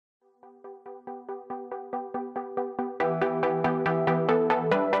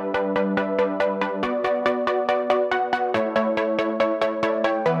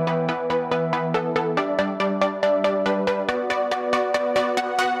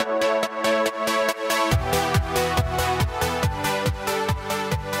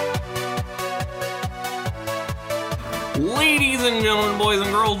Ladies and gentlemen, boys and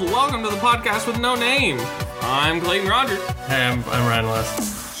girls, welcome to the podcast with no name. I'm Clayton Rogers. Hey, I'm Ryan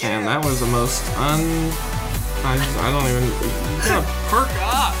West. And that was the most I don't even... You gotta perk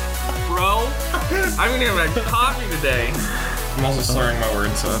up, bro. I haven't even had coffee today. I'm also slurring my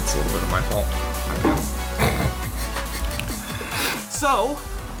words, so that's a little bit of my fault. So,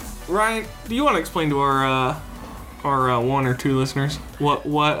 Ryan, do you want to explain to our one or two listeners what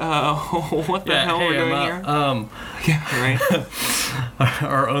the hell we're doing here? Yeah, right.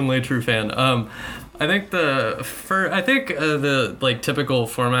 Our only true fan. I think the typical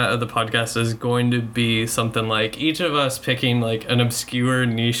format of the podcast is going to be something like each of us picking like an obscure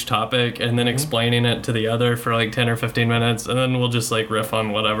niche topic and then explaining it to the other for like 10 or 15 minutes, and then we'll just like riff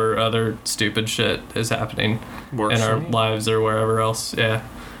on whatever other stupid shit is happening in our lives or wherever else. Yeah.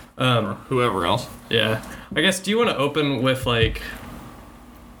 Or whoever else. Yeah. I guess, do you want to open with like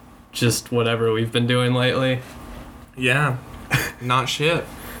just whatever we've been doing lately? Yeah. Not shit.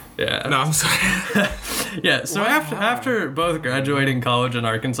 Yeah. No, I'm sorry. Yeah, so after both graduating college in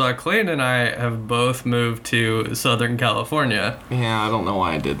Arkansas, Clayton and I have both moved to Southern California. Yeah, I don't know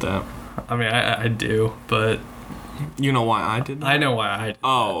why I did that. I mean, I do, but... You know why I did that? I know why I did.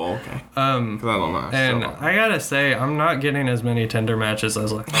 Oh, okay. Because I don't know. And I gotta say, I'm not getting as many Tinder matches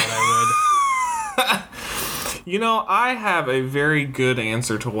as I thought I would. You know, I have a very good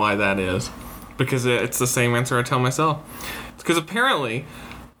answer to why that is. Because it's the same answer I tell myself. Because apparently...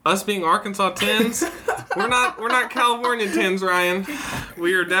 Us being Arkansas 10s, we're not California 10s, Ryan.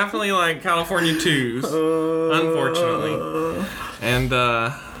 We are definitely like California 2s, unfortunately. And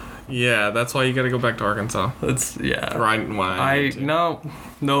yeah, that's why you got to go back to Arkansas. That's right. Why? Nope.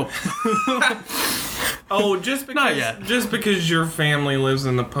 Oh, just because not yet. Just because your family lives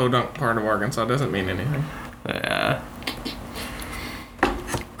in the podunk part of Arkansas doesn't mean anything. Yeah.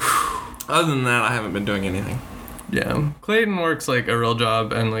 Other than that, I haven't been doing anything. Yeah, Clayton works like a real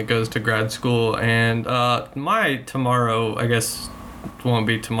job and like goes to grad school, and my tomorrow, I guess, won't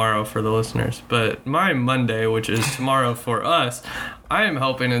be tomorrow for the listeners, but my Monday, which is tomorrow for us, I am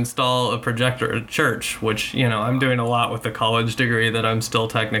helping install a projector at church, which, you know, I'm doing a lot with the college degree that I'm still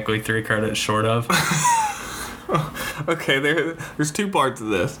technically 3 credits short of. Okay, there's 2 parts of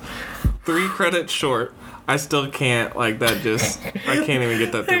this. 3 credits short. I still can't, like, that just... I can't even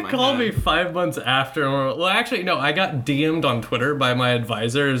get that through my head. They called me 5 months after. Well, actually, no, I got DM'd on Twitter by my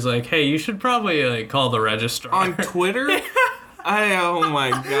advisors, like, hey, you should probably, like, call the registrar. On Twitter? Oh,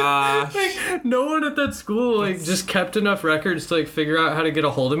 my gosh. Like, no one at that school, like, just kept enough records to, like, figure out how to get a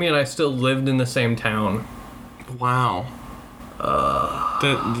hold of me, and I still lived in the same town. Wow.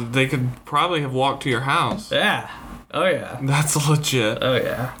 They could probably have walked to your house. Yeah. Oh, yeah. That's legit. Oh,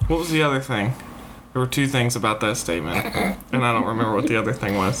 yeah. What was the other thing? There were 2 things about that statement, and I don't remember what the other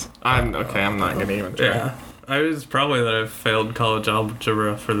thing was. I'm not going to even try. Yeah. I was probably that I failed college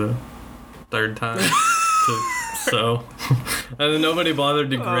algebra for the 3rd time. And then nobody bothered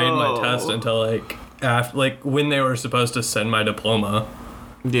to grade my test until, like, after, like, when they were supposed to send my diploma.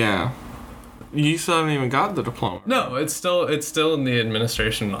 Yeah. You still haven't even got the diploma. No, it's still in the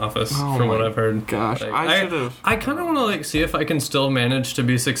administration office, from what I've heard. Gosh, like, I should have. I kind of want to like see if I can still manage to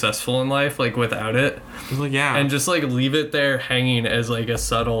be successful in life, like without it. Yeah. And just like leave it there hanging as like a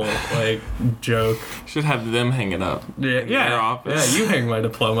subtle like joke. Should have them hang it up. Yeah. In their office. Yeah, you hang my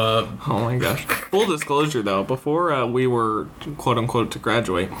diploma up. Oh my gosh. Full disclosure though, before we were quote unquote to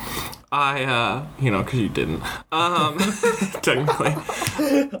graduate, I, because you didn't, technically.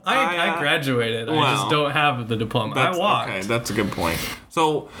 I graduated. Wow. I just don't have the diploma. I walked. Okay, that's a good point.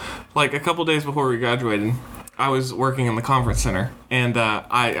 So, like, a couple days before we graduated, I was working in the conference center, and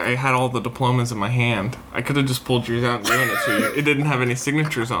I had all the diplomas in my hand. I could have just pulled yours out and given it to you. It didn't have any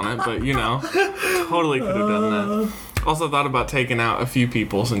signatures on it, but, totally could have done that. Also thought about taking out a few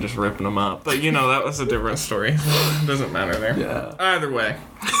people's and just ripping them up. But, that was a different story. It doesn't matter there. Yeah. Either way.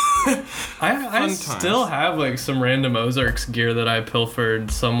 I still have like some random Ozarks gear that I pilfered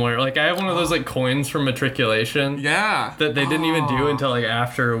somewhere. Like I have one of those like coins from matriculation. Yeah. That they didn't even do until like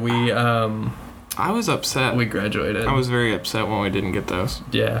after we I was upset. We graduated. I was very upset when we didn't get those.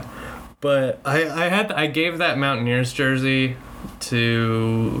 Yeah. But I gave that Mountaineers jersey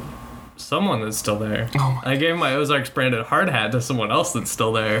to someone that's still there. I gave my Ozarks branded hard hat to someone else that's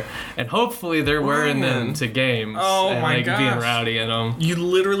still there, and hopefully they're wearing them to games. And like being rowdy in them. You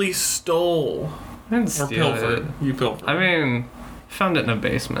literally stole. I didn't steal pilfered. it. You pilfered. I mean, found it in a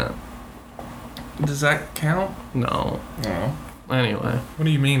basement. Does that count? No. No. Anyway. What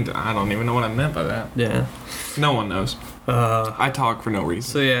do you mean? I don't even know what I meant by that. Yeah. No one knows. I talk for no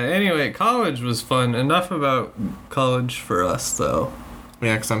reason. So yeah, anyway, college was fun. Enough about college for us, though.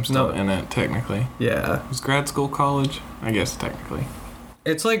 Yeah, because I'm still in it, technically. Yeah. Is grad school college? I guess, technically.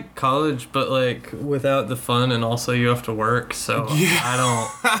 It's like college, but like without the fun, and also you have to work. So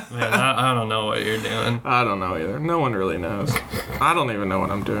I don't know what you're doing. I don't know either. No one really knows. I don't even know what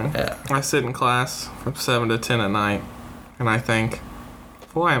I'm doing. Yeah. I sit in class from 7 to 10 at night, and I think,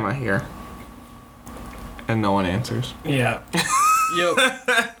 why am I here? And no one answers. Yeah. Yo,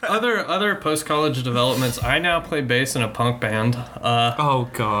 other post college developments. I now play bass in a punk band. Oh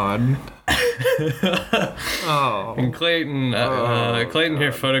God. Oh. And Clayton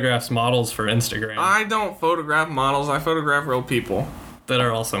here photographs models for Instagram. I don't photograph models. I photograph real people. That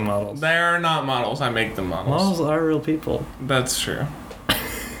are also models. They're not models. I make them models. Models are real people. That's true.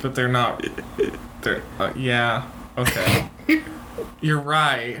 But they're not. They're yeah. Okay. You're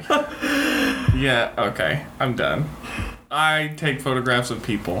right. Yeah. Okay. I'm done. I take photographs of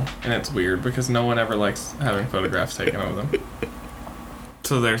people, and it's weird because no one ever likes having photographs taken of them.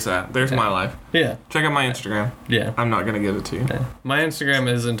 So there's that. There's my life. Yeah. Check out my Instagram. Yeah. I'm not gonna give it to you. Yeah. My Instagram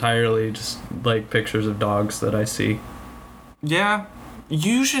is entirely just like pictures of dogs that I see. Yeah.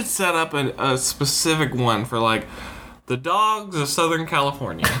 You should set up a specific one for like the dogs of Southern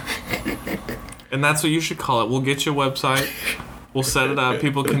California. And that's what you should call it. We'll get you a website. We'll set it up.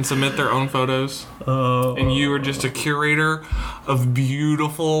 People can submit their own photos. And you are just a curator of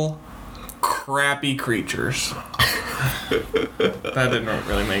beautiful, crappy creatures. That didn't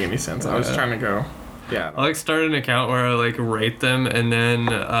really make any sense. I was trying to go. Yeah. I like start an account where I like rate them and then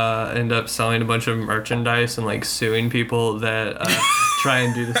end up selling a bunch of merchandise and like suing people that try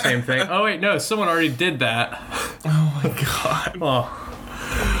and do the same thing. Oh wait, no, someone already did that. Oh my God. Oh.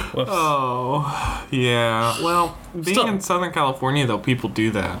 Whoops. Oh, yeah. Well, being in Southern California, though, people do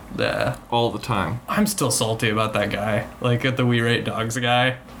that. Yeah. All the time. I'm still salty about that guy. Like, at the We Rate Dogs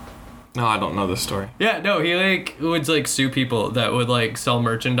guy. No, I don't know this story. Yeah, no, he, like, would, like, sue people that would, like, sell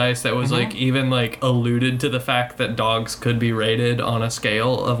merchandise that was, like, even, like, alluded to the fact that dogs could be rated on a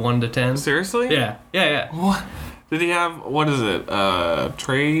scale of 1 to 10. Seriously? Yeah. What? Did he have, what is it,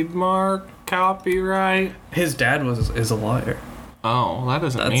 trademark, copyright? His dad is a lawyer. Oh, that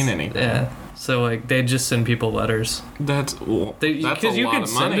doesn't mean anything. Yeah. So, like, they just send people letters. That's a lot of money. Because you can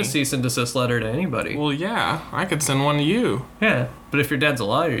send a cease and desist letter to anybody. Well, yeah. I could send one to you. Yeah. But if your dad's a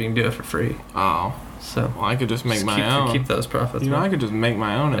lawyer, you can do it for free. Oh. So. Well, I could just make my own. Keep those profits. You know, I could just make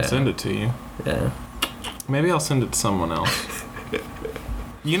my own and send it to you. Yeah. Maybe I'll send it to someone else.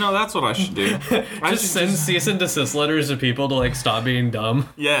 You know, that's what I should do. I just send cease and desist letters to people to, like, stop being dumb.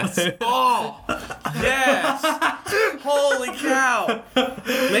 Yes. Oh! Yes! Holy cow!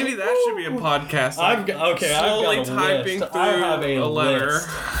 Maybe that should be a podcast. Like, slowly typing through a letter.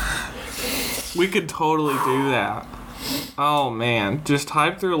 We could totally do that. Oh, man. Just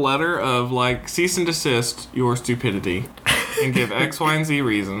type through a letter of, like, cease and desist your stupidity. And give X, Y, and Z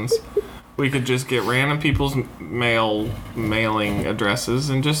reasons. We could just get random people's mailing addresses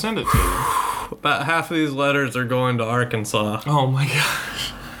and just send it to them. About half of these letters are going to Arkansas. Oh my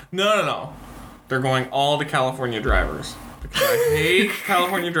gosh. No. They're going all to California drivers. Because I hate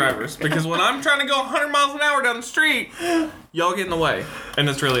California drivers. Because when I'm trying to go 100 miles an hour down the street, y'all get in the way. And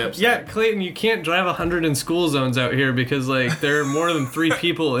it's really upsetting. Yeah, Clayton, you can't drive 100 in school zones out here because, like, there are more than 3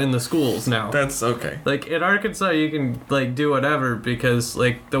 people in the schools now. That's okay. Like, in Arkansas, you can, like, do whatever because,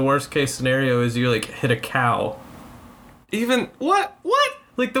 like, the worst case scenario is you, like, hit a cow. Even, what?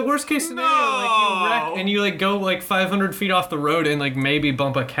 Like, the worst case scenario, like, you wreck and you, like, go, like, 500 feet off the road and, like, maybe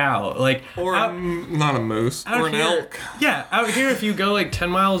bump a cow. Like, or not a moose. Or an elk. Yeah, out here, if you go, like,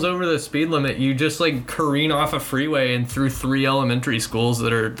 10 miles over the speed limit, you just, like, careen off a freeway and through 3 elementary schools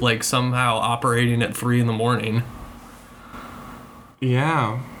that are, like, somehow operating at 3 in the morning.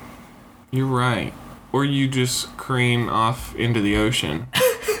 Yeah. You're right. Or you just careen off into the ocean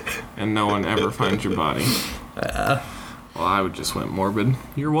and no one ever finds your body. Well, I would just went morbid.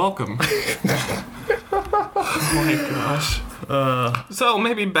 You're welcome. Oh my gosh. So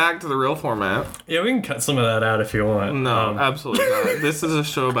maybe back to the real format. Yeah, we can cut some of that out if you want. No, absolutely not. This is a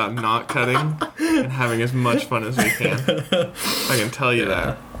show about not cutting and having as much fun as we can. I can tell you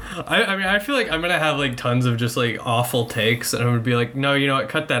that. I mean, I feel like I'm going to have, like, tons of just, like, awful takes, and I'm going to be like, no, you know what,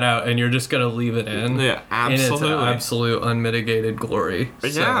 cut that out, and you're just going to leave it in. Yeah, absolutely. In its absolute unmitigated glory.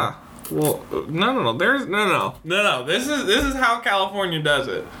 Yeah. Well, no. No. This is how California does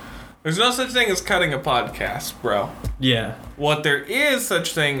it. There's no such thing as cutting a podcast, bro. Yeah. What there is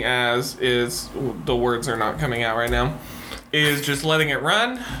such thing as is, the words are not coming out right now, is just letting it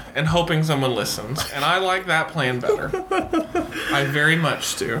run and hoping someone listens. And I like that plan better. I very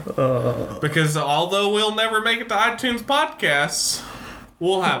much do. Because although we'll never make it to iTunes podcasts,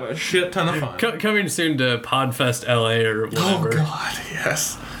 We'll have a shit ton of fun. Coming soon to Podfest LA or whatever. Oh God,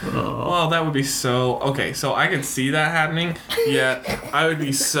 yes. Oh. Well, that would be so... Okay, so I could see that happening, yet I would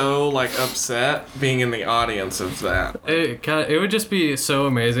be so, like, upset being in the audience of that. It would just be so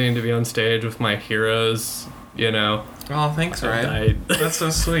amazing to be on stage with my heroes, you know. Oh, thanks, Ryan. That's so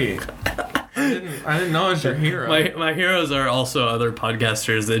sweet. I didn't know I was your hero. My heroes are also other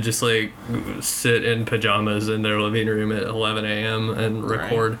podcasters that just, like, sit in pajamas in their living room at 11 a.m. and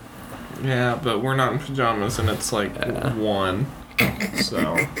record. Right. Yeah, but we're not in pajamas, and it's, like, 1.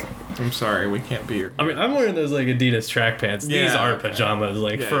 So, I'm sorry, we can't be your... I mean, I'm wearing those, like, Adidas track pants. Yeah, These are pajamas,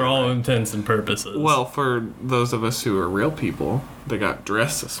 like, for all intents and purposes. Well, for those of us who are real people that got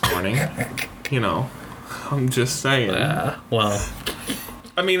dressed this morning, you know, I'm just saying. Well...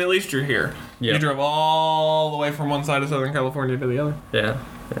 I mean, at least you're here. Yep. You drove all the way from one side of Southern California to the other. Yeah.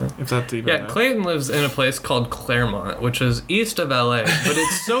 If that's even Yeah, Clayton lives in a place called Claremont, which is east of LA, but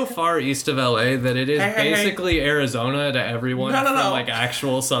it's so far east of LA that it is basically Arizona to everyone from like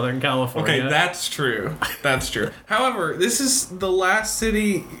actual Southern California. Okay, that's true. That's true. However, this is the last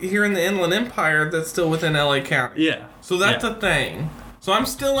city here in the Inland Empire that's still within LA County. Yeah. So that's a thing. So I'm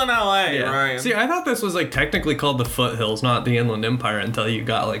still in LA, Ryan. See, I thought this was like technically called the Foothills, not the Inland Empire, until you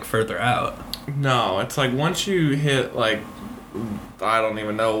got like further out. No, it's like once you hit like I don't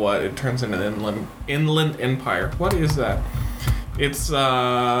even know what it turns into Inland Empire. What is that? It's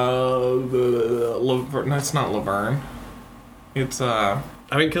no, it's not Laverne. It's I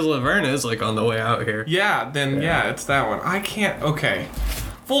mean, because Laverne is like on the way out here. Yeah, then it's that one. I can't. Okay.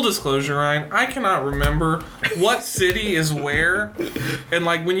 Full disclosure, Ryan, I cannot remember what city is where, and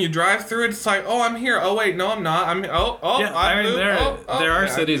like when you drive through it, it's like, oh, I'm here. Oh wait, no, I'm not. I mean, there are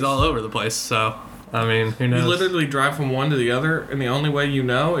cities all over the place. So, I mean, who knows? You literally drive from one to the other, and the only way you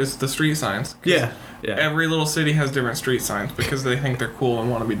know is the street signs. Yeah. Every little city has different street signs because they think they're cool and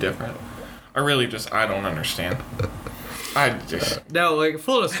want to be different. I don't understand. No, like,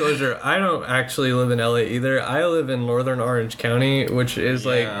 full disclosure, I don't actually live in LA either. I live in northern Orange County, which is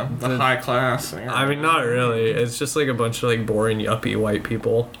like the high class. I mean, not really. It's just like a bunch of like boring yuppie white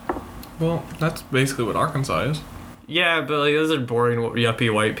people. Well, that's basically what Arkansas is. Yeah, but like those are boring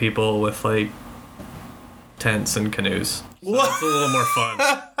yuppie white people with like tents and canoes. So it's a little more fun.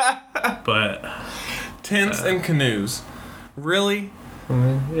 But tents and canoes, really?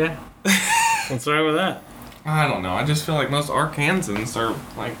 Yeah. What's wrong with that? I don't know. I just feel like most Arkansans are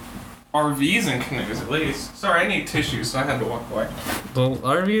like RVs and canoes at least. Sorry, I need tissue, so I had to walk away. Well,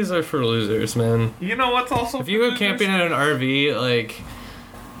 RVs are for losers, man. You know what's also if you go camping in an RV, like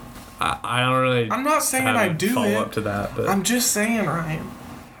I don't really. I'm not saying I do follow up to that, but I'm just saying, Ryan.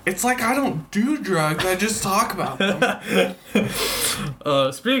 It's like I don't do drugs. I just talk about them.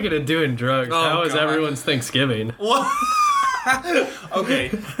 Speaking of doing drugs, how was everyone's Thanksgiving? What?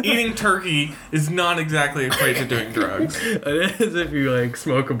 Okay, eating turkey is not exactly equate to doing drugs. It is if you like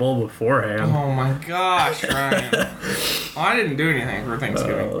smoke a bowl beforehand. Oh my gosh, Ryan. I didn't do anything for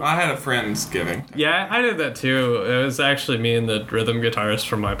Thanksgiving. I had a Friendsgiving. Yeah, I did that too. It was actually me and the rhythm guitarist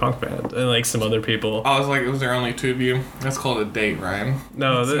from my punk band and like some other people. I was like, was there only 2 of you? That's called a date, Ryan.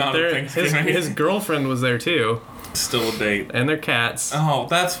 No, his girlfriend was there too. Still a date. And their cats. Oh,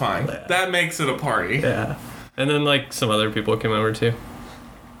 that's fine. Yeah. That makes it a party. Yeah. And then like some other people came over too.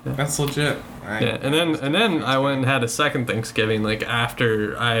 Yeah. That's legit. Right? Yeah, and then I went and had a second Thanksgiving like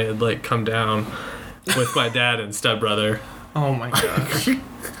after I had like come down with my dad and stepbrother. Oh my gosh.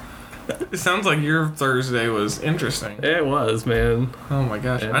 It sounds like your Thursday was interesting. It was, man. Oh my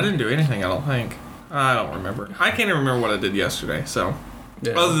gosh. Yeah. I didn't do anything, I don't think. I don't remember. I can't even remember what I did yesterday, so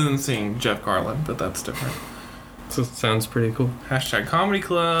other than seeing Jeff Garland, but that's different. So sounds pretty cool. # comedy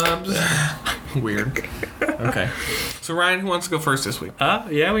clubs. Weird. Okay. So Ryan, who wants to go first this week?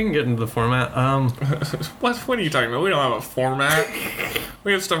 Yeah, we can get into the format. What are you talking about? We don't have a format.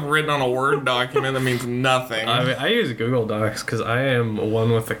 We have stuff written on a Word document that means nothing. I mean, I use Google Docs because I am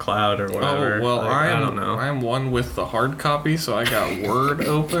one with the cloud or whatever. Oh, well, like, I don't know. I'm one with the hard copy, so I got Word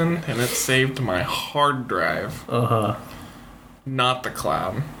open, and it saved my hard drive. Not the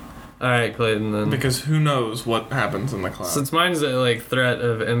cloud. All right, Clayton, then. Because who knows what happens in the cloud. Since mine's a like threat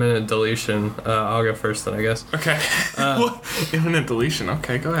of imminent deletion, I'll go first then, I guess. Okay. Imminent deletion.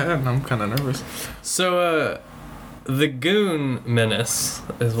 Okay, go ahead. I'm kind of nervous. So, the Goon Menace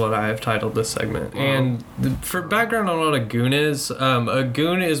is what I have titled this segment. Wow. And for background on what a Goon is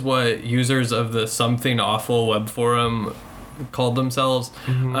what users of the Something Awful web forum called themselves.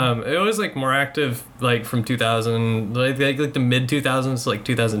 Mm-hmm. It was like more active like from 2000 like the mid 2000s to like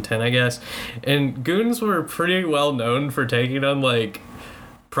 2010, I guess. And goons were pretty well known for taking on like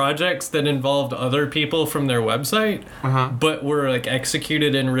projects that involved other people from their website, but were like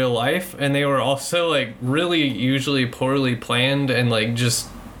executed in real life, and they were also like really usually poorly planned and like just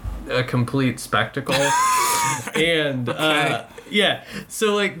a complete spectacle. And yeah,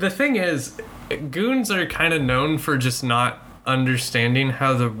 so like the thing is, goons are kind of known for just not understanding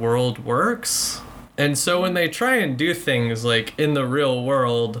how the world works. And so when they try and do things like in the real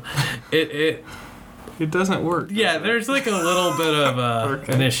world, it doesn't work. Yeah, there's like a little bit of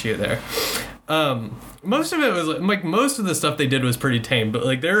an issue there. Most of it was like most of the stuff they did was pretty tame, but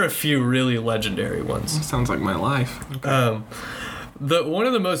like there are a few really legendary ones. That sounds like my life. Okay. One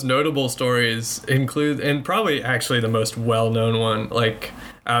of the most notable stories include, and probably actually the most well-known one, like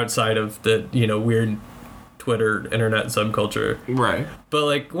outside of the weird Twitter internet subculture, right? But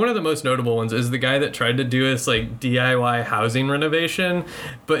like one of the most notable ones is the guy that tried to do this like DIY housing renovation,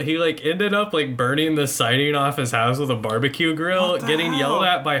 but he like ended up like burning the siding off his house with a barbecue grill, getting yelled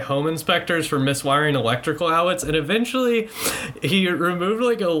at by home inspectors for miswiring electrical outlets, and eventually he removed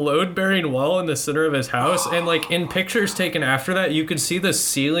like a load-bearing wall in the center of his house, and like in pictures taken after that, you could see the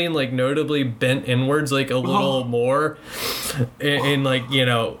ceiling like notably bent inwards like a little more, in like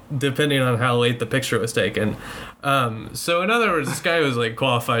depending on how late the picture was taken. So in other words, this guy was like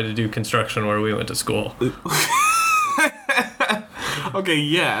qualified to do construction where we went to school. Okay,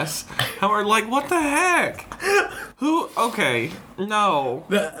 yes. However, like, what the heck? Who? Okay, no.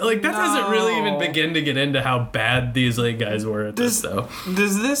 That doesn't really even begin to get into how bad these like guys were at this, though.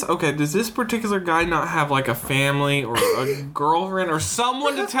 Does this particular guy not have like a family or a girlfriend or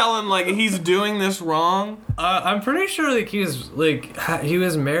someone to tell him like he's doing this wrong? I'm pretty sure like he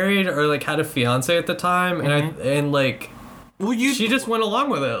was married or like had a fiance at the time, and she just went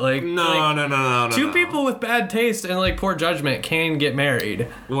along with it. Like no. Two people with bad taste and like poor judgment can get married.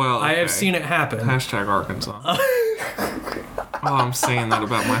 Well, okay. I have seen it happen. Hashtag Arkansas. Oh, I'm saying that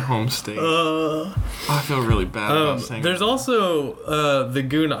about my home state. I feel really bad about saying there's that. Also the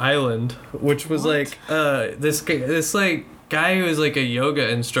Goon Island, which was like this guy who was like a yoga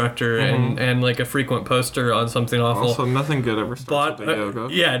instructor and like a frequent poster on Something Awful. Also, nothing good ever starts with the yoga.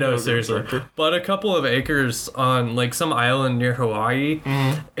 Yeah, no, seriously. Instructor. Bought a couple of acres on like some island near Hawaii,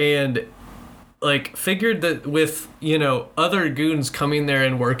 and like figured that with other goons coming there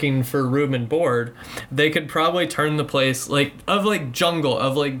and working for room and board, they could probably turn the place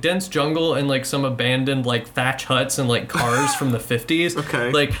jungle, dense jungle and like some abandoned like thatch huts and like cars from the 50s.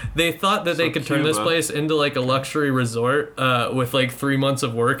 Okay. Like they thought that they could turn this place into like a luxury resort with like 3 months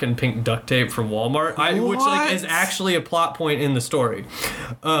of work and pink duct tape from Walmart, which like is actually a plot point in the story.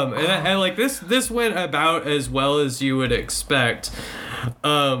 And like this went about as well as you would expect.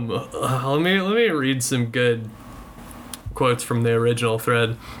 Let me read some good quotes from the original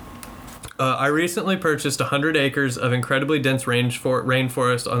thread. I recently purchased 100 acres of incredibly dense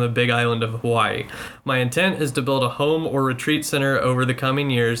rainforest on the Big Island of Hawaii. My intent is to build a home or retreat center over the coming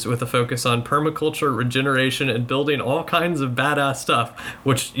years with a focus on permaculture, regeneration, and building all kinds of badass stuff,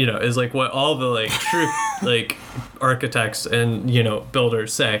 which, is like what all the like true like architects and,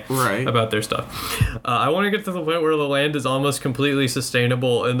 builders say about their stuff. I want to get to the point where the land is almost completely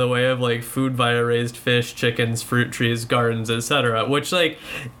sustainable in the way of like food via raised fish, chickens, fruit trees, gardens, etc., which like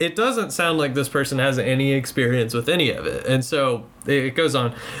it doesn't sound like this person has any experience with any of it. And so it goes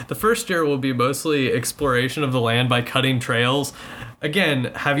on. The first year will be mostly exploration of the land by cutting trails. Again,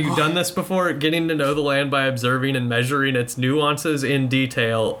 have you done this before? Getting to know the land by observing and measuring its nuances in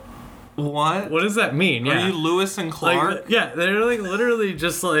detail. What? What does that mean? Are you Lewis and Clark? Like, yeah, they're like literally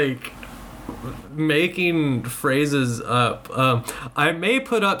just like making phrases up. I may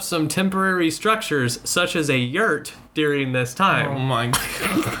put up some temporary structures such as a yurt during this time. Oh my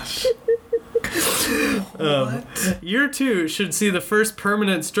gosh. Year 2 should see the first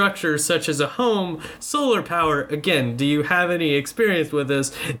permanent structure such as a home, solar power. Again, do you have any experience with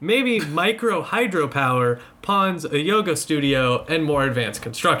this? Maybe micro hydropower, ponds, a yoga studio, and more advanced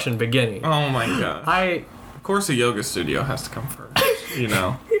construction beginning. Oh my god. Of course a yoga studio has to come first,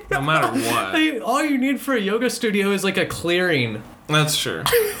 no matter what. All you need for a yoga studio is like a clearing. That's true.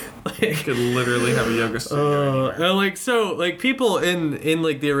 You could literally have a yoga studio anywhere. People in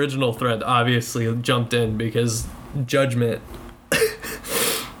like the original thread obviously jumped in because judgment.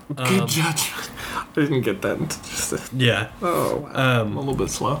 Good judgment. I didn't get that. Yeah. Oh, I'm a little bit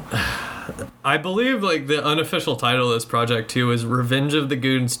slow. I believe like the unofficial title of this project too is Revenge of the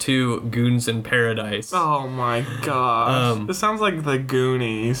Goons 2: Goons in Paradise. Oh my gosh. This sounds like the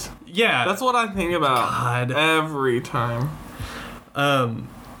Goonies. Yeah. That's what I think about every time.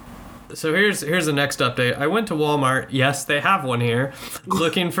 So here's the next update. I went to Walmart. Yes, they have one here.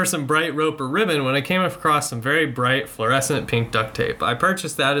 Looking for some bright rope or ribbon when I came across some very bright fluorescent pink duct tape. I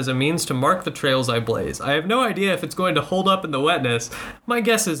purchased that as a means to mark the trails I blaze. I have no idea if it's going to hold up in the wetness. My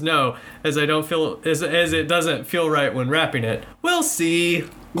guess is no, as it doesn't feel right when wrapping it. We'll see.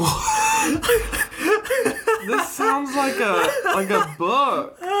 This sounds like a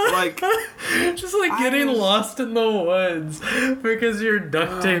book. Like just like getting lost in the woods because your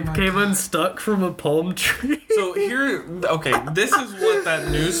duct tape came unstuck from a palm tree. So this is what that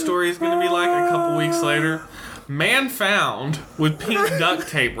news story is going to be like a couple weeks later. Man found with pink duct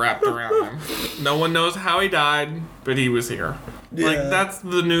tape wrapped around him. No one knows how he died, but he was here. Yeah. Like, that's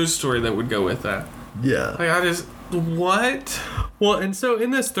the news story that would go with that. Yeah. Like, what? Well, and so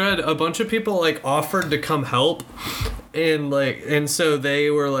in this thread, a bunch of people like offered to come help, and so they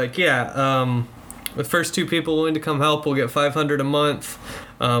were like, yeah, the first 2 people willing to come help will get $500 a month.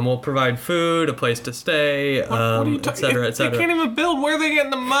 We'll provide food, a place to stay, et cetera, et cetera. They can't even build. Where are they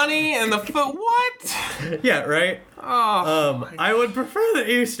getting the money and the food? What? Yeah, right? I would prefer that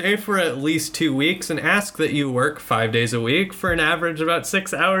you stay for at least 2 weeks and ask that you work 5 days a week for an average of about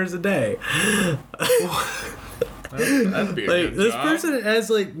 6 hours a day. That'd be a good This job. person has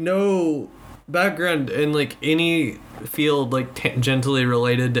like no background in like any field like tangentially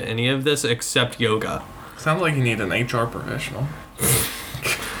related to any of this except yoga. Sounds like you need an HR professional.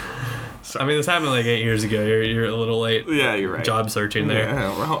 I mean, this happened like 8 years ago. You're a little late. Yeah, you're right. Job searching there.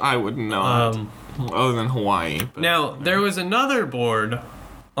 Yeah, well, I wouldn't know. Other than Hawaii. But, Now, there was another board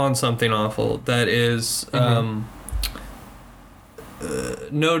on Something Awful that is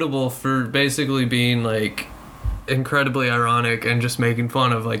notable for basically being like incredibly ironic and just making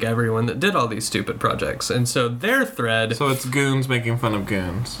fun of like everyone that did all these stupid projects. And so their thread, So it's goons making fun of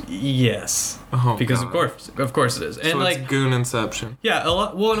goons. yes, Because of course it is. And so like it's goon inception. yeah, a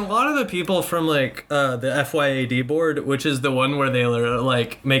lot of the people from like the FYAD board, which is the one where they are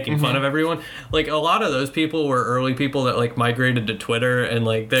like making fun of everyone, like a lot of those people were early people that like migrated to Twitter, and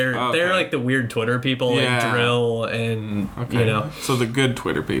like they're like the weird Twitter people, like Drill and you know. So the good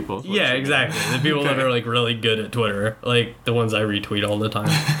Twitter people. Yeah, exactly. The people that are like really good at Twitter, like the ones I retweet all the time.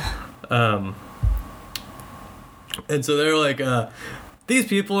 And so they're like, these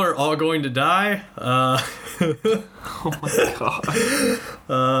people are all going to die. Oh my god.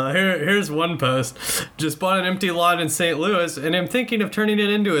 Here's one post. Just bought an empty lot in St. Louis, and I'm thinking of turning it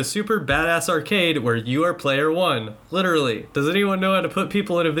into a super badass arcade where you are player 1. Literally. Does anyone know how to put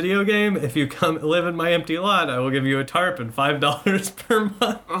people in a video game? If you come live in my empty lot, I will give you a tarp and $5 per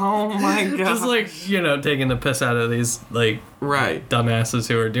month. Oh my god. Just like, you know, taking the piss out of these, like, dumbasses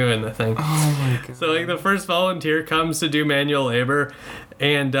who are doing the thing. Oh my god. So, like, the first volunteer comes to do manual labor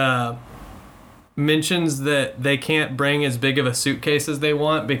and mentions that they can't bring as big of a suitcase as they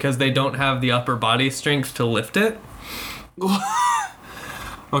want because they don't have the upper body strength to lift it.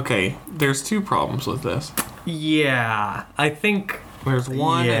 Okay, there's 2 problems with this. Yeah, I think... There's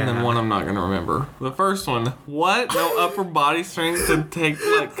one and then one I'm not going to remember. The first one, what? No upper body strength to take,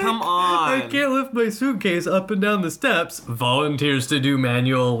 like, come on. I can't lift my suitcase up and down the steps. Volunteers to do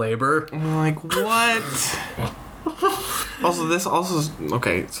manual labor. I'm like, what?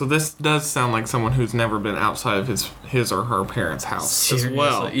 Okay, so this does sound like someone who's never been outside of his or her parents' house Seriously? as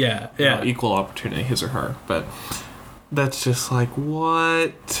well. Yeah. Equal opportunity, his or her. But that's just like,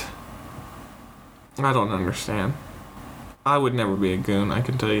 what? I don't understand. I would never be a goon, I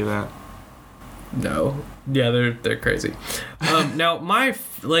can tell you that. No. Yeah, they're crazy. Now,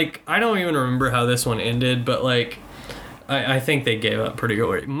 I don't even remember how this one ended, but, like, I think they gave up pretty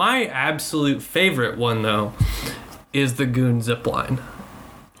early. My absolute favorite one, though, is the Goon zipline.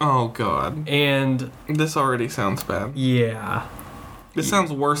 Oh, God. And... this already sounds bad. Yeah. This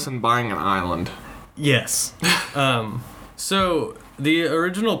sounds worse than buying an island. Yes. So... the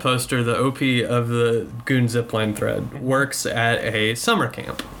original poster, the OP of the Goon zipline thread, works at a summer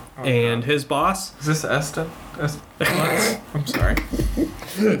camp. And his boss... Is this Eston? I'm sorry.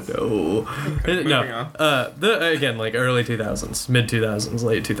 No. Okay, no. Again, like early 2000s, mid 2000s,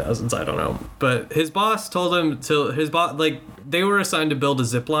 late 2000s, I don't know. But his boss told him they were assigned to build a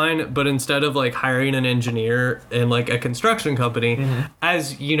zip line, but instead of like hiring an engineer in like a construction company,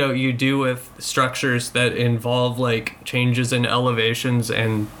 as you know, you do with structures that involve like changes in elevations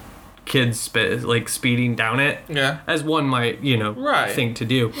and kids speeding down it. Yeah. As one might, think to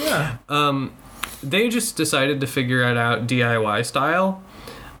do. Yeah. They just decided to figure it out DIY style.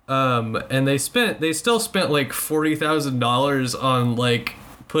 And they still spent like $40,000 on like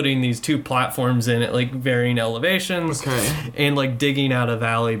putting these 2 platforms in at like varying elevations. Okay. And like digging out a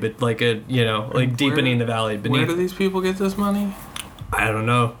valley, but like deepening the valley beneath. Where do these people get this money? I don't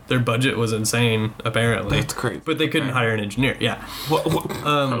know. Their budget was insane, apparently. That's crazy. But they couldn't hire an engineer. Yeah.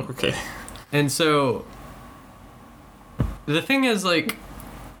 Okay. And so the thing is, like,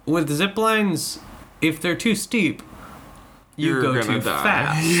 with zip lines, if they're too steep, you go too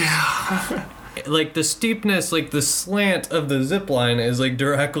fast. Yeah. Like, the steepness, like, the slant of the zip line is, like,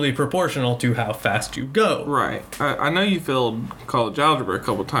 directly proportional to how fast you go. Right. I know you failed college algebra a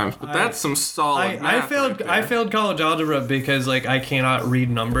couple times, but that's some solid math I failed college algebra because, like, I cannot read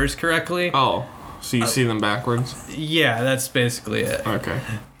numbers correctly. Oh, so you see them backwards? Yeah, that's basically it. Okay.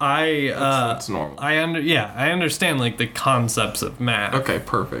 That's normal. I understand, like, the concepts of math. Okay,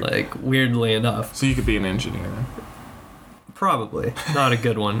 perfect. Like, weirdly enough. So you could be an engineer then? Probably. Not a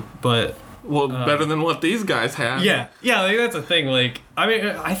good one, but... Well, better than what these guys have. Yeah, like, that's the thing. Like, I mean,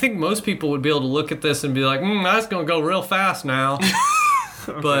 I think most people would be able to look at this and be like, that's gonna go real fast now.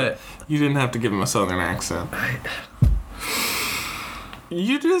 Okay. But you didn't have to give him a southern accent.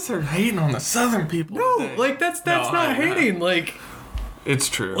 You just are hating on the southern people. No, today. like, that's not hating. Like, it's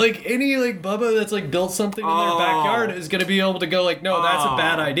true. Like, any, like, Bubba that's, like, built something in their backyard is gonna be able to go, like, no, that's a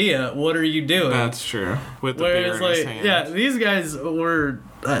bad idea. What are you doing? That's true. With the beer in his hand. Yeah, these guys were...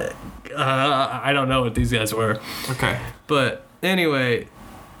 I don't know what these guys were. Okay. But anyway,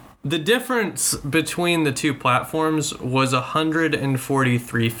 the difference between the two platforms was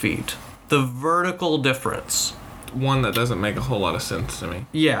 143 feet. The vertical difference. One that doesn't make a whole lot of sense to me.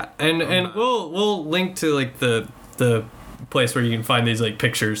 Yeah, and we'll link to, like, the place where you can find these, like,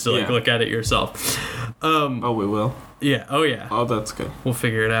 pictures to, like, look at it yourself. Oh, we will? Yeah. Oh, yeah. Oh, that's good. We'll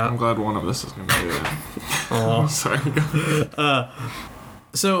figure it out. I'm glad one of us is going to do that. Oh, sorry.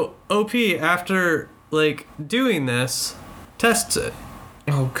 So OP, after, like, doing this, tests it.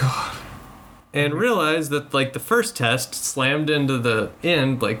 Oh, God. And realized that, like, the first test slammed into the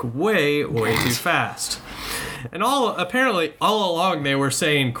end, like, way too fast. And apparently all along they were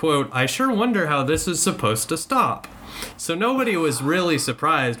saying, quote, "I sure wonder how this is supposed to stop." So nobody was really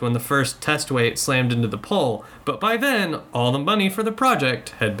surprised when the first test weight slammed into the pole, but by then, all the money for the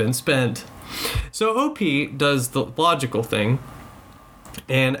project had been spent. So OP does the logical thing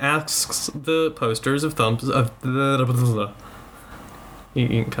and asks the posters of thumbs of the... You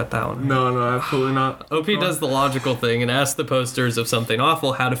can cut that one. No, absolutely not. OP does the logical thing and asks the posters of something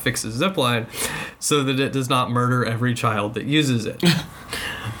awful how to fix a zipline so that it does not murder every child that uses it.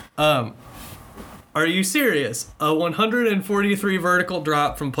 Are you serious? A 143 vertical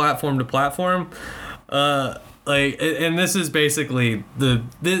drop from platform to platform? And this is basically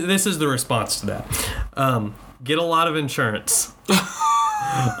this is the response to that. Get a lot of insurance.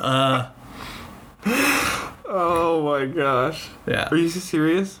 Oh my gosh. Yeah. Are you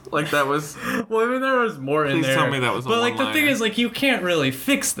serious? Like that was... Well, I mean, there was more in there. Please tell me that was a But, like, the one-liner. thing is, like, you can't really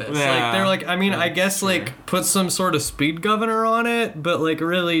fix this. Yeah, like, they're like, I mean, I guess, true. like, put some sort of speed governor on it, but, like,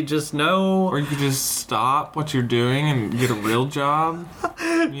 really just no. Or you could just stop what you're doing and get a real job.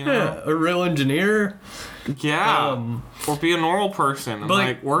 You know? Yeah, a real engineer. Yeah. Or be a normal person and, but,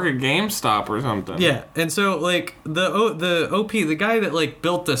 like, work at GameStop or something. Yeah, and so, like, the OP, the guy that, like,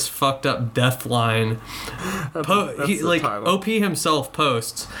 built this fucked up death line, That's the title. OP himself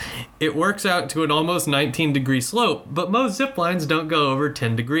posts, it works out to an almost 19-degree slope, but most zip lines don't go over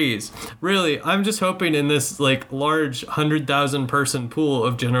 10 degrees. Really, I'm just hoping in this, like, large 100,000 person pool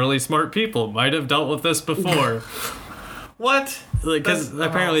of generally smart people might have dealt with this before. What? Like, because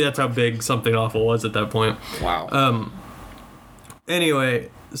apparently that's how big Something Awful was at that point. Wow.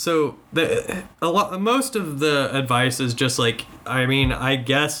 Anyway, so most of the advice is just like, I mean, I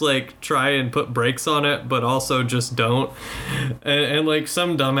guess, like, try and put brakes on it, but also just don't. And like,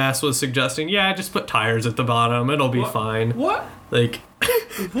 some dumbass was suggesting, yeah, just put tires at the bottom, it'll be fine. What? Like,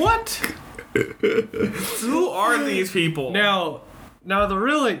 What? Who are these people? Now the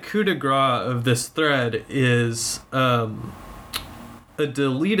real, like, coup de grace of this thread is a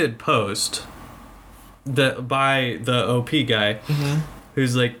deleted post that by the OP guy,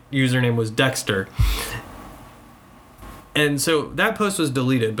 whose, like, username was Dexter. And so that post was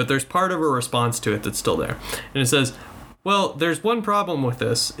deleted, but there's part of a response to it that's still there. And it says, well, there's one problem with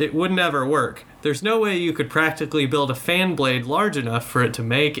this. It would never work. There's no way you could practically build a fan blade large enough for it to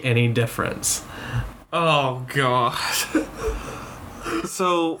make any difference. Oh, God.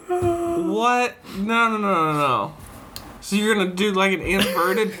 So, what? No. So you're gonna do, like, an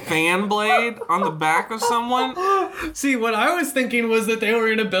inverted fan blade on the back of someone? See, what I was thinking was that they were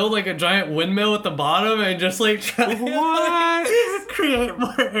gonna build, like, a giant windmill at the bottom and just, like, try What? to create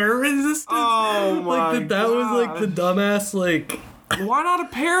more air resistance. Oh, my Like, that was, like, the gosh. dumbass, like... Why not a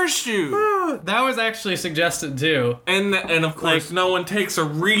parachute? That was actually suggested too. And of course, no one takes a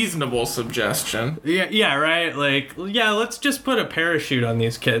reasonable suggestion. Yeah, right? Like, yeah, let's just put a parachute on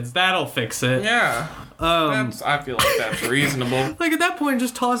these kids. That'll fix it. Yeah. I feel like that's reasonable. Like, at that point,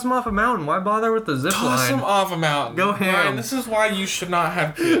 just toss them off a mountain. Why bother with the zip line? Toss them off a mountain. Go ham. Ryan, this is why you should not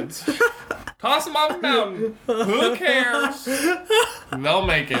have kids. Toss them off a mountain. Who cares? They'll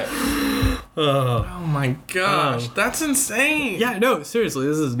make it. Oh my gosh, that's insane. Yeah, no, seriously,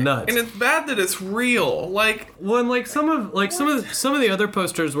 this is nuts. And it's bad that it's real. Like, when some of the other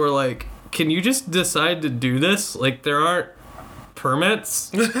posters were like, can you just decide to do this? Like, there aren't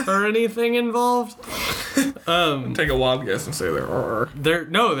permits or anything involved. Take a wild guess and say there are.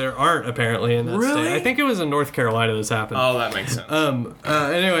 There aren't apparently in that really? state. I think it was in North Carolina this happened. Oh, that makes sense.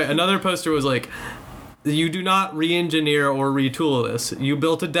 Anyway, another poster was like, you do not re-engineer or retool this. You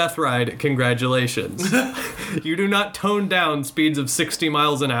built a death ride. Congratulations. You do not tone down speeds of 60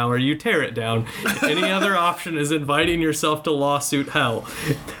 miles an hour. You tear it down. Any other option is inviting yourself to lawsuit hell.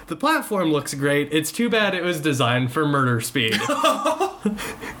 The platform looks great. It's too bad it was designed for murder speed.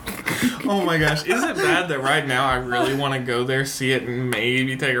 Oh my gosh. Is it bad that right now I really want to go there, see it, and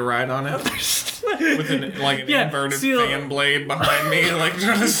maybe take a ride on it? With an inverted fan blade behind me, like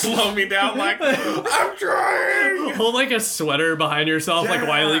trying to slow me down, like, I'm trying! Hold like a sweater behind yourself, like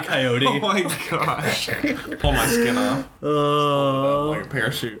Wile E. Coyote. Oh my gosh. Pull my skin off. Like a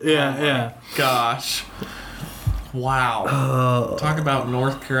parachute. Yeah. Gosh. Wow. Talk about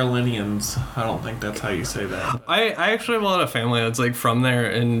North Carolinians. I don't think that's how you say that. I actually have a lot of family that's like from there,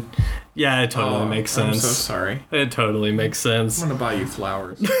 and yeah, it totally makes sense. I'm so sorry. It totally makes sense. I'm gonna buy you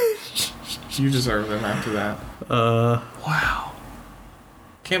flowers. You deserve them after that. Wow.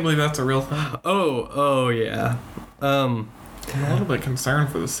 Can't believe that's a real thing. Oh yeah. I'm a little bit concerned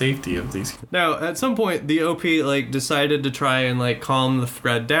for the safety of these. Now, at some point, the OP decided to try and calm the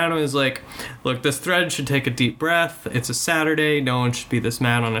thread down and was like, look, this thread should take a deep breath. It's a Saturday. No one should be this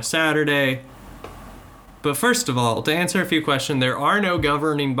mad on a Saturday. But first of all, to answer a few questions, there are no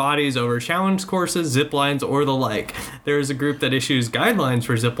governing bodies over challenge courses, zip lines, or the like. There is a group that issues guidelines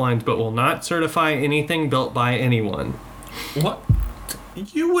for zip lines but will not certify anything built by anyone. What?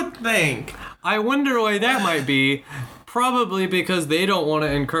 You would think. I wonder why that might be. Probably because they don't want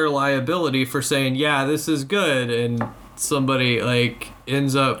to incur liability for saying, yeah, this is good, and somebody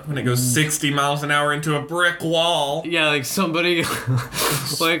ends up when it goes 60 miles an hour into a brick wall. Yeah, somebody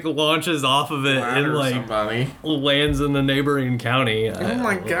launches off of it and lands in the neighboring county. Oh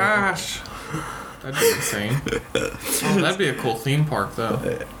my gosh. That'd be insane. That'd be a cool theme park though.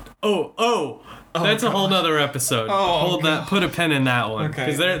 That's a whole nother episode. Hold that, put a pin in that one. Okay.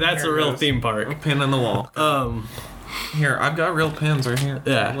 Because that's a real theme park. A pin in the wall. Here, I've got real pins right here.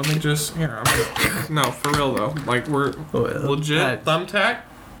 Yeah. Let me just, no, for real though. We're legit thumbtack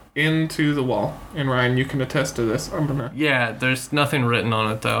into the wall. And Ryan, you can attest to this. Yeah, there's nothing written on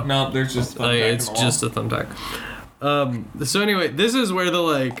it though. No, there's just thumbtack it's in the wall. just a thumbtack. So anyway, this is where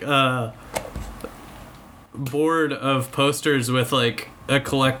the board of posters with a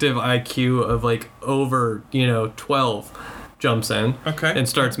collective IQ of over 12 jumps in and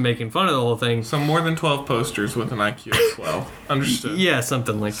starts making fun of the whole thing. So more than 12 posters with an IQ of 12. Understood. Yeah,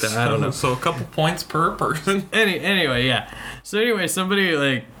 something like that. I don't know. So a couple points per person. Anyway, yeah. So anyway,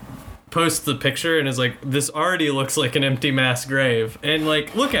 somebody posts the picture and is like, this already looks like an empty mass grave. And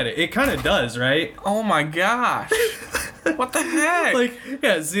look at it. It kind of does, right? Oh my gosh. What the heck?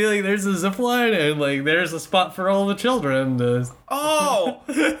 See, there's a zip line and there's a spot for all the children. Oh!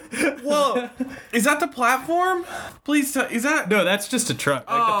 Whoa! Is that the platform? Please tell. Is that? No, that's just a truck.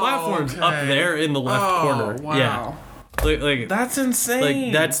 The platform's up there in the left corner. Wow. Yeah. That's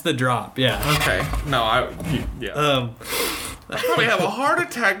insane. That's the drop. Yeah. Okay. No, yeah. I probably have a heart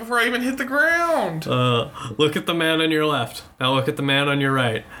attack before I even hit the ground. Look at the man on your left. Now look at the man on your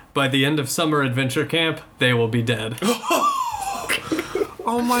right. By the end of summer adventure camp, they will be dead.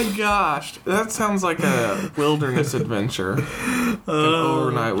 Oh my gosh. That sounds like a wilderness adventure. An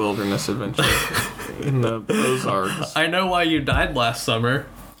overnight wilderness adventure in the Ozarks. I know why you died last summer.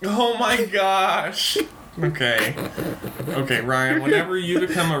 Oh my gosh. Okay, Ryan, whenever you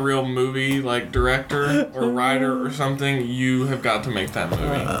become a real movie, director or writer or something, you have got to make that movie.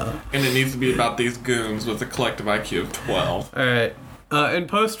 And it needs to be about these goons with a collective IQ of 12. Alright. In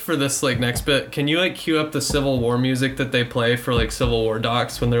post for this, next bit, can you, cue up the Civil War music that they play for, Civil War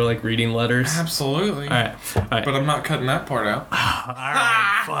docs when they're, reading letters? Absolutely. Alright. But I'm not cutting that part out.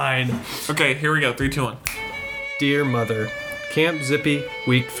 Alright, fine. Okay, here we go. 3, 2, 1. Dear Mother, Camp Zippy,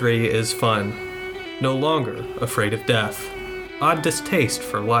 Week 3 is fun. No longer afraid of death. Odd distaste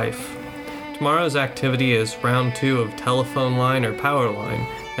for life. To Tomorrow's activity is round 2 of telephone line or power line,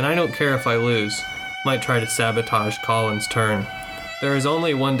 and I don't care if I lose. Might try to sabotage Colin's turn. There is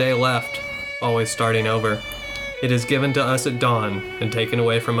only one day left, always starting over. It is given to us at dawn and taken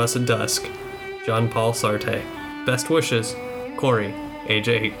away from us at dusk. Jean-Paul Sartre. Best wishes, Corey, age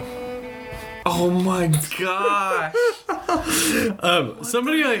 8. Oh my gosh.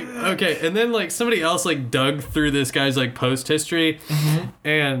 Somebody and then somebody else dug through this guy's post history,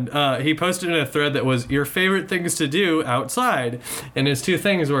 and he posted in a thread that was your favorite things to do outside, and his 2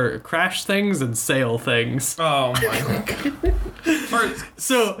 things were crash things and sail things. Oh my god.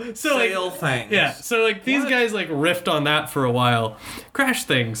 So sail things. Yeah, so these guys riffed on that for a while. Crash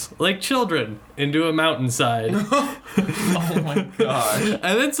things, like children, into a mountainside. Oh my gosh.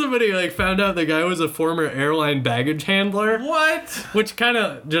 And then somebody found out the guy was a former airline baggage handler. What? Which kind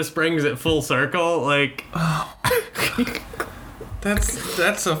of just brings it full circle.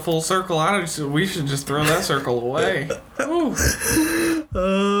 That's a full circle. We should just throw that circle away.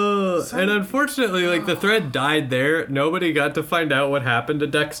 And unfortunately, the thread died there. Nobody got to find out what happened to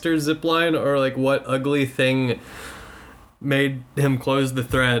Dexter's zipline or what ugly thing made him close the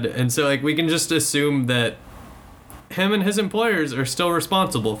thread. And so we can just assume that him and his employers are still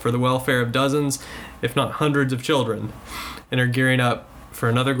responsible for the welfare of dozens, if not hundreds of children, and are gearing up for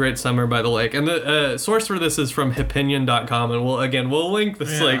another great summer by the lake. And the source for this is from hipinion.com, and we'll link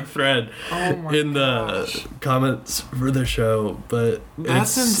this thread in the comments for the show. But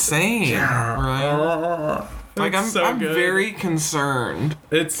that's insane, right? I'm very concerned.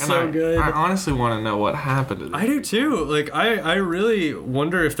 It's so good. I honestly want to know what happened to this. I do too. I really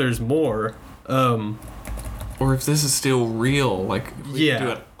wonder if there's more. Or if this is still real, we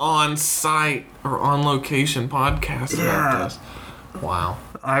do an on-site or on-location podcast about this. Wow.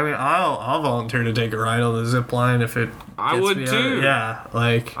 I mean, I'll volunteer to take a ride on the zip line if it. I would too. Yeah,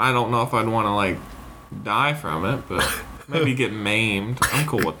 I don't know if I'd want to die from it, but maybe get maimed. I'm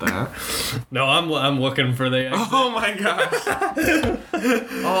cool with that. No, I'm looking for the exit. Oh my gosh.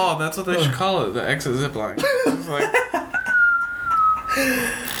 Oh, that's what they should call it, the exit zip line.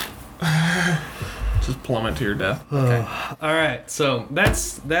 Just plummet to your death. Okay. All right, so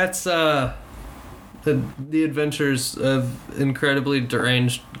that's the adventures of incredibly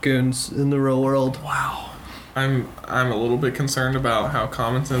deranged goons in the real world. Wow. I'm a little bit concerned about how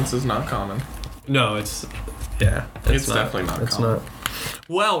common sense is not common. No, it's definitely not common. Not.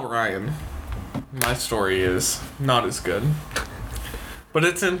 Well, Ryan, my story is not as good. But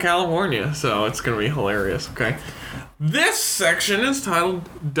it's in California, so it's going to be hilarious, okay? This section is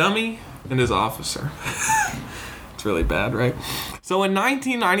titled Dummy and His Officer. It's really bad, right? So in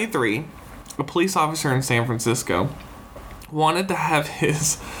 1993, a police officer in San Francisco wanted to have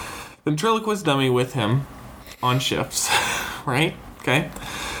his ventriloquist dummy with him on shifts, right? Okay.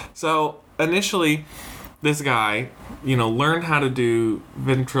 So initially, this guy, learned how to do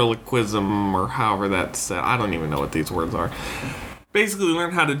ventriloquism, or however that's said. I don't even know what these words are. Basically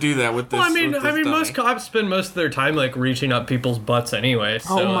learned how to do that with this. Well, I mean, dummy. most cops spend most of their time reaching up people's butts anyway.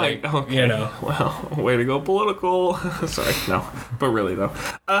 So, okay. Well, way to go political. Sorry, no, but really though.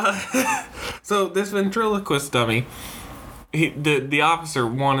 So this ventriloquist dummy, the officer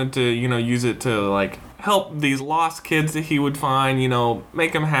wanted to, use it to help these lost kids that he would find,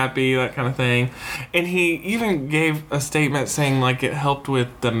 make them happy, that kind of thing. And he even gave a statement saying it helped with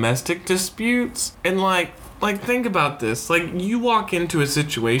domestic disputes. And think about this. You walk into a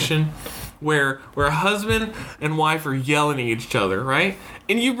situation where a husband and wife are yelling at each other, right?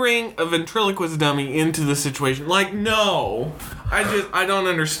 And you bring a ventriloquist dummy into the situation. No. I don't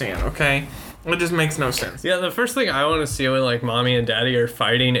understand, okay? It just makes no sense. Yeah, the first thing I want to see when mommy and daddy are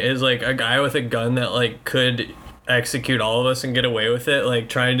fighting is a guy with a gun that could execute all of us and get away with it,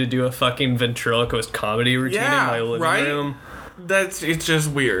 trying to do a fucking ventriloquist comedy routine in my living room. It's just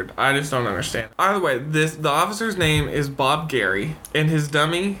weird. I just don't understand. Either way, the officer's name is Bob Gary, and his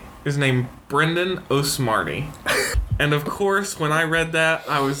dummy is named Brendan O'Smarty. And of course, when I read that,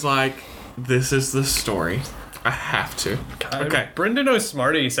 I was like, this is the story. I have to. God, okay. Brendan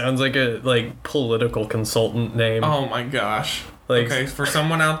O'Smarty sounds like a political consultant name. Oh my gosh. Okay, for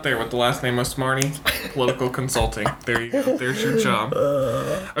someone out there with the last name O'Smarty, political consulting. There you go. There's your job.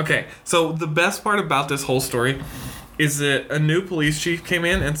 Okay, so the best part about this whole story is that a new police chief came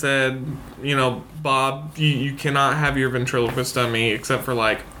in and said, Bob, you cannot have your ventriloquist dummy except for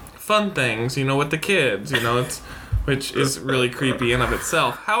fun things, with the kids, which is really creepy in of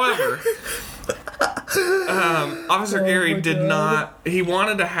itself. However, Officer Gary did not. He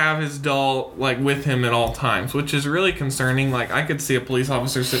wanted to have his doll like with him at all times, which is really concerning. Like I could see a police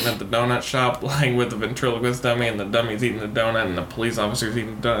officer sitting at the donut shop, like with the ventriloquist dummy, and the dummy's eating the donut, and the police officer's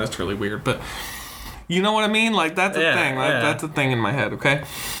eating the donut. That's really weird, but you know what I mean? Like that's a thing. Like, that's a thing in my head. Okay,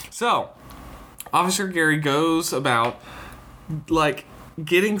 so Officer Gary goes about like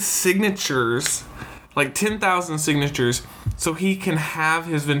getting signatures. Like 10,000 signatures, so he can have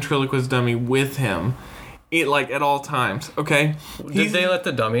his ventriloquist dummy with him, like at all times. Okay. Did they let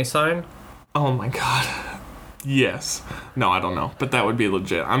the dummy sign? Oh my god. Yes. No, I don't know, but that would be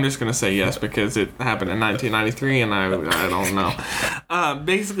legit. I'm just gonna say yes because it happened in 1993, and I don't know.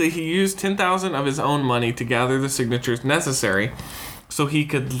 Basically, he used 10,000 of his own money to gather the signatures necessary, so he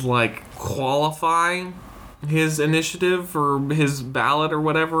could like qualify his initiative or his ballot or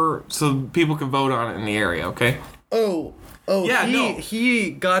whatever, so people can vote on it in the area, okay? Oh, yeah,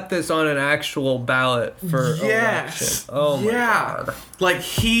 he got this on an actual ballot for election. Oh my god. Like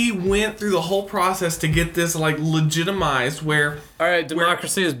he went through the whole process to get this like legitimized where all right,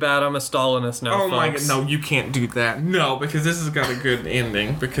 democracy is bad. I'm a Stalinist now. Oh my god, no, you can't do that. No, because this has got a good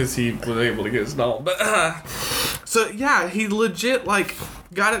ending because he was able to get his doll. But so yeah, he legit like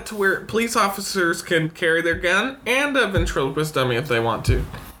got it to where police officers can carry their gun and a ventriloquist dummy if they want to.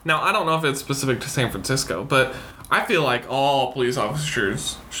 Now, I don't know if it's specific to San Francisco, but I feel like all police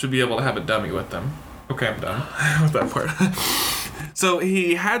officers should be able to have a dummy with them. Okay, I'm done with that part. So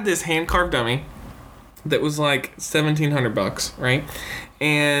he had this hand-carved dummy that was like $1,700, right?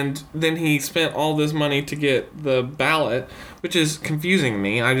 And then he spent all this money to get the ballot, which is confusing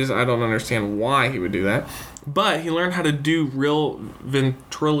me. I don't understand why he would do that. But he learned how to do real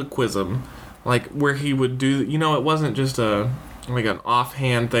ventriloquism, like where he would do, it wasn't just like an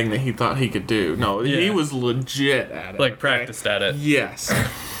offhand thing that he thought he could do. No, he was legit at it. Like practiced at it. Yes.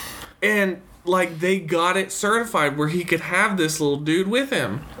 And like they got it certified where he could have this little dude with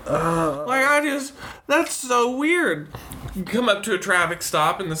him. That's so weird. You come up to a traffic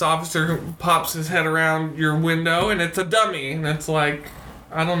stop and this officer pops his head around your window and it's a dummy and it's like,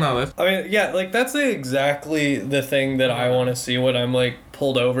 I don't know. That's exactly the thing that I want to see when I'm like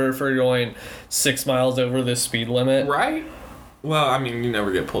pulled over for going 6 miles over the speed limit. Right? Well, I mean, you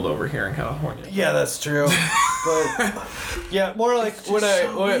never get pulled over here in California. Yeah, that's true. But yeah, more like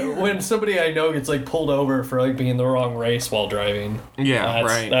when somebody I know gets like pulled over for like being in the wrong race while driving. Yeah,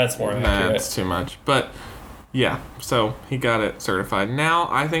 right. That's more accurate. That's too much. But yeah, so he got it certified. Now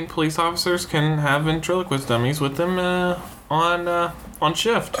I think police officers can have ventriloquist dummies with them on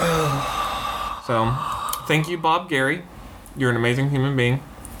shift. So thank you, Bob Gary. You're an amazing human being.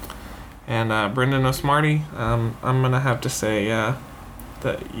 And Brendan O'Smarty, I'm gonna have to say that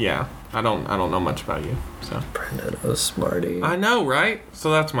I don't know much about you. So Brendan O'Smarty. I know, right? So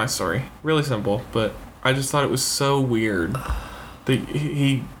that's my story. Really simple, but I just thought it was so weird that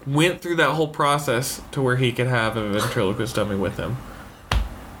he went through that whole process to where he could have a ventriloquist dummy with him.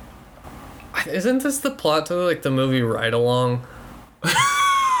 Isn't this the plot to like the movie Ride Along?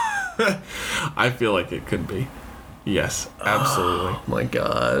 I feel like it could be. Yes, absolutely. Oh my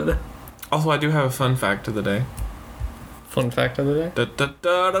god. Also, I do have a fun fact of the day. Fun fact of the day?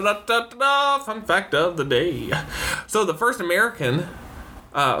 Fun fact of the day. So the first American...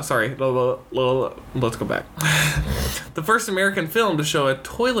 let's go back. The first American film to show a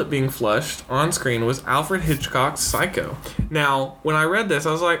toilet being flushed on screen was Alfred Hitchcock's Psycho. Now, when I read this,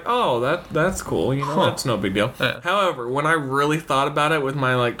 I was like, oh, that's cool. That's no big deal. Yeah. However, when I really thought about it with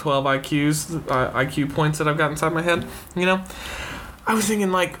my like 12 IQ points that I've got inside my head, I was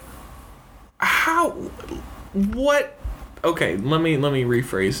thinking like, okay, let me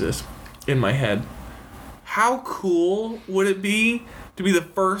rephrase this in my head. How cool would it be to be the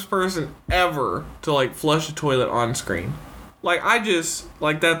first person ever to like flush a toilet on screen? Like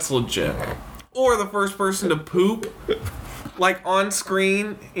that's legit. Or the first person to poop like on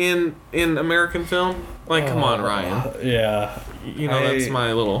screen in American film? Like come on, Ryan. Yeah. That's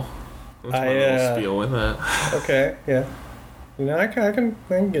my little spiel with that. Okay, yeah. I can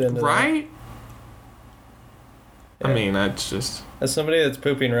get into that. Right? Yeah. I mean, that's just... As somebody that's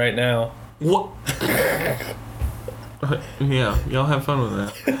pooping right now. What? Yeah, y'all have fun with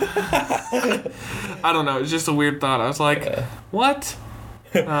that. I don't know. It's just a weird thought. I was like, what?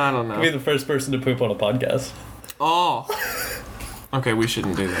 I don't know. Be the first person to poop on a podcast. Oh. Okay, we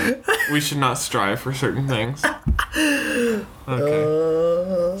shouldn't do that. We should not strive for certain things.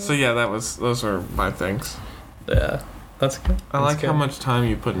 Okay. So yeah, those are my things. Yeah, that's good. I like how much time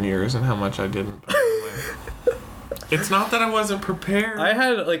you put in yours and how much I didn't. It's not that I wasn't prepared. I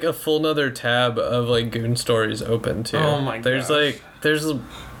had like a full nother tab of like Goon stories open too. Oh my god. There's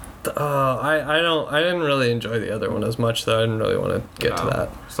I didn't really enjoy the other one as much, though. I didn't really want to get to that.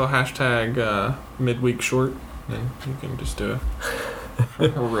 So hashtag midweek short, and you can just do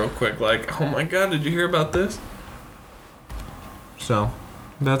it real quick. Like, oh my god, did you hear about this? So,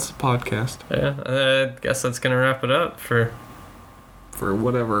 that's the podcast. Yeah, I guess that's gonna wrap it up for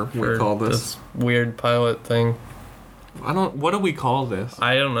whatever we call this weird pilot thing. What do we call this?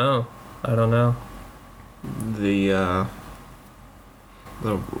 I don't know. I don't know.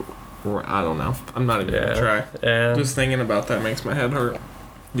 I don't know. I'm not even gonna try. Yeah. Just thinking about that makes my head hurt.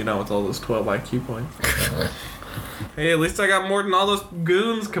 You know, with all those 12 IQ points. Hey, at least I got more than all those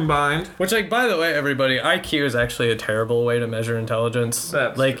goons combined. Which, like, by the way, everybody, IQ is actually a terrible way to measure intelligence.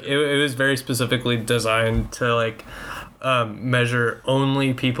 That's like, it was very specifically designed to, like, measure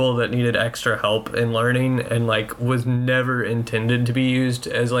only people that needed extra help in learning, and like was never intended to be used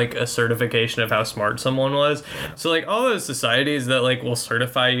as like a certification of how smart someone was. So like all those societies that like will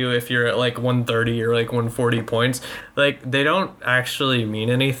certify you if you're at like 130 or like 140 points, like they don't actually mean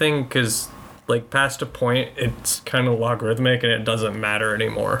anything, because like past a point it's kind of logarithmic and it doesn't matter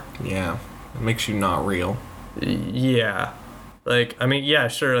anymore. Yeah, it makes you not real. Yeah. Like, I mean, yeah,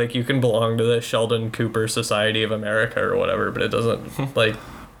 sure, like, you can belong to the Sheldon Cooper Society of America or whatever, but it doesn't, like...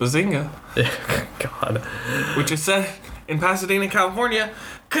 Bazinga. God. Which is said in Pasadena, California.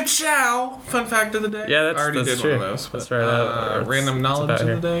 Ka-chow! Fun fact of the day. Yeah, that's I already did true. one of those. That's right. Random knowledge of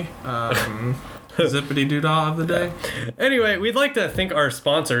the day. Zippity-doo-dah of the day. Anyway, we'd like to thank our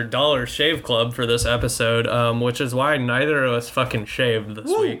sponsor, Dollar Shave Club, for this episode, which is why neither of us fucking shaved this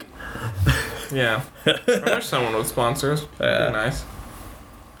week. Yeah. I wish someone would sponsor us. That'd be nice.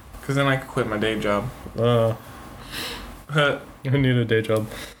 Because then I could quit my day job. I need a day job.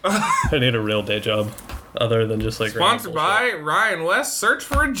 I need a real day job. Other than just like... Sponsored by Ryan West. Search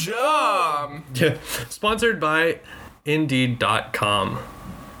for a job. Yeah. Sponsored by Indeed.com.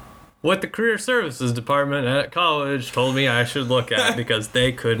 What the Career Services Department at college told me I should look at because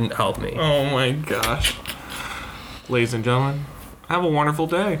they couldn't help me. Oh my gosh. Ladies and gentlemen, have a wonderful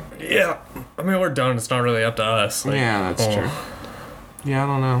day. Yeah. I mean, we're done. It's not really up to us. Like, yeah, that's true. Yeah, I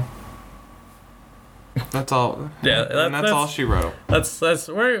don't know. That's all. Yeah, that's all she wrote.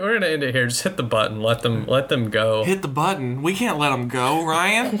 We're gonna end it here. Just hit the button. Let them go. Hit the button. We can't let them go,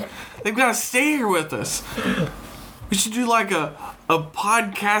 Ryan. They've got to stay here with us. We should do like a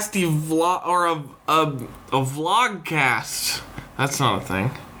podcasty vlog or a vlogcast. That's not a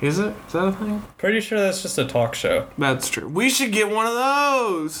thing. Is it? Is that a thing? Pretty sure that's just a talk show. That's true. We should get one of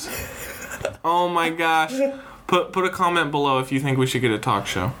those. Oh my gosh. Put a comment below if you think we should get a talk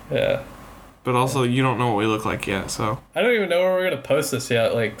show. Yeah. But also, you don't know what we look like yet, so... I don't even know where we're going to post this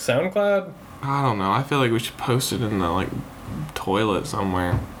yet. Like, SoundCloud? I don't know. I feel like we should post it in the, like, toilet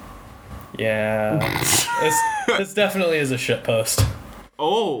somewhere. Yeah. This definitely is a shit post.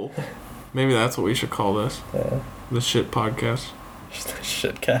 Oh! Maybe that's what we should call this. Yeah. The shit podcast.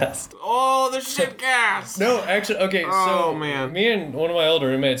 Shitcast. Oh, the shitcast! No, actually, okay, so... Man. Me and one of my older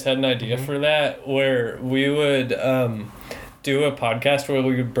roommates had an idea for that, where we would, do a podcast where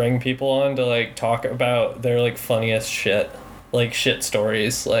we would bring people on to, like, talk about their, like, funniest shit. Like, shit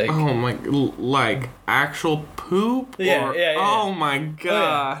stories, like... Oh, my... Like, actual poop? Yeah. Oh, my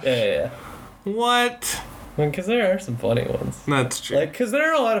gosh. Yeah. What? Because there are some funny ones. That's true. Like, because there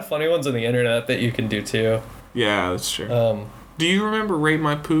are a lot of funny ones on the internet that you can do, too. Yeah, that's true. Do you remember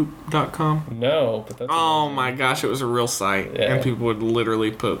ratemypoop.com? No, but that's... Oh, my gosh, it was a real site. Yeah. And people would literally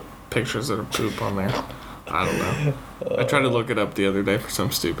put pictures of their poop on there. I don't know. I tried to look it up the other day for some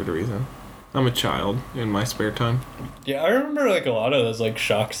stupid reason. I'm a child in my spare time. Yeah, I remember like a lot of those like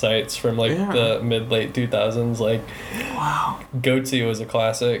shock sites from like the mid-late 2000s. Like, wow, Goatsy was a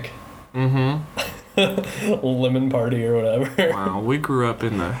classic. Mm-hmm. Lemon Party or whatever. Wow, we grew up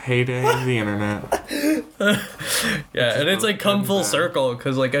in the heyday of the internet. Yeah, and it's like come full circle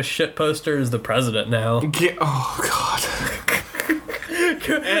because like a shit poster is the president now. Oh God.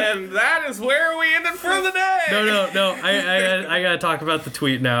 And that is where we ended for the day. No. I gotta talk about the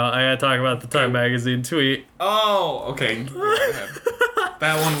tweet now. I gotta talk about the Time Magazine tweet. Oh, okay. Go ahead.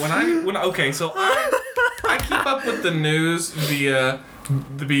 That one okay, so I keep up with the news via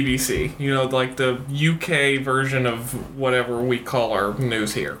the BBC. You know, like the UK version of whatever we call our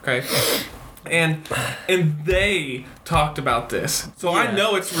news here, okay? And they talked about this. So I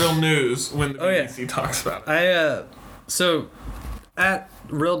know it's real news when the BBC talks about it. So at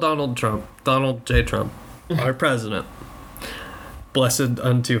real Donald J. Trump, our president, blessed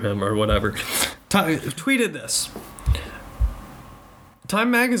unto him or whatever, tweeted this. Time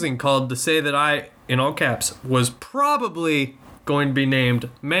Magazine called to say that I, in all caps, was probably going to be named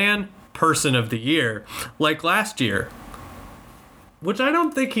Man Person of the Year, like last year. which I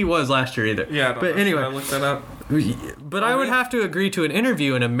don't think he was last year either. Yeah, I don't but know. anyway, Should I look that up. But I would have to agree to an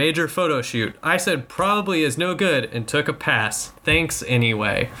interview and a major photo shoot. I said probably is no good and took a pass. Thanks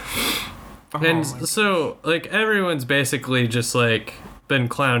anyway. And so, like, everyone's basically just, like, been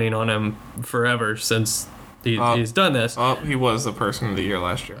clowning on him forever since he's done this. Oh, he was the person of the year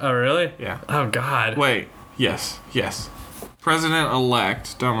last year. Oh, really? Yeah. Oh, God. Wait. Yes.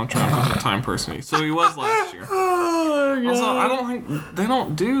 President-elect Donald Trump was a Time Person. So he was last year. Oh, God. Also, I don't think they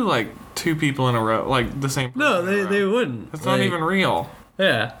don't do like two people in a row, like the same person. No, in a row. they wouldn't. It's not even real.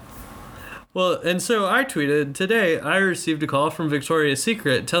 Yeah. Well, and so I tweeted, today I received a call from Victoria's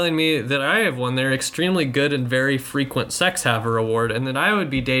Secret telling me that I have won their extremely good and very frequent sex haver award and that I would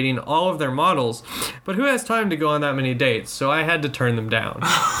be dating all of their models, but who has time to go on that many dates? So I had to turn them down.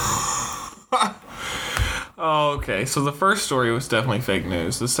 Oh, okay. So the first story was definitely fake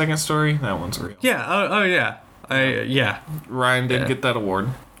news. The second story, that one's real. Yeah. Oh yeah. Yeah. Ryan did get that award.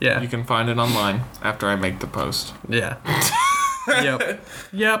 Yeah. You can find it online after I make the post. Yeah.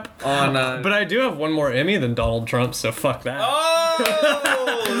 Yep. But I do have one more Emmy than Donald Trump, so fuck that.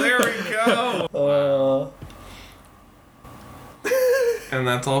 Oh, there we go. And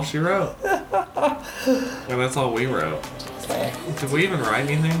that's all she wrote. And that's all we wrote. Did we even write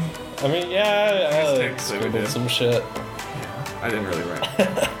anything? I mean, yeah, I scribbled some shit. Yeah, I didn't really write.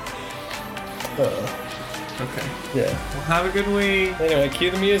 Okay. Yeah. Well, have a good week. Anyway, cue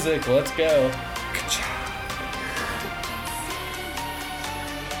the music. Let's go. Good job.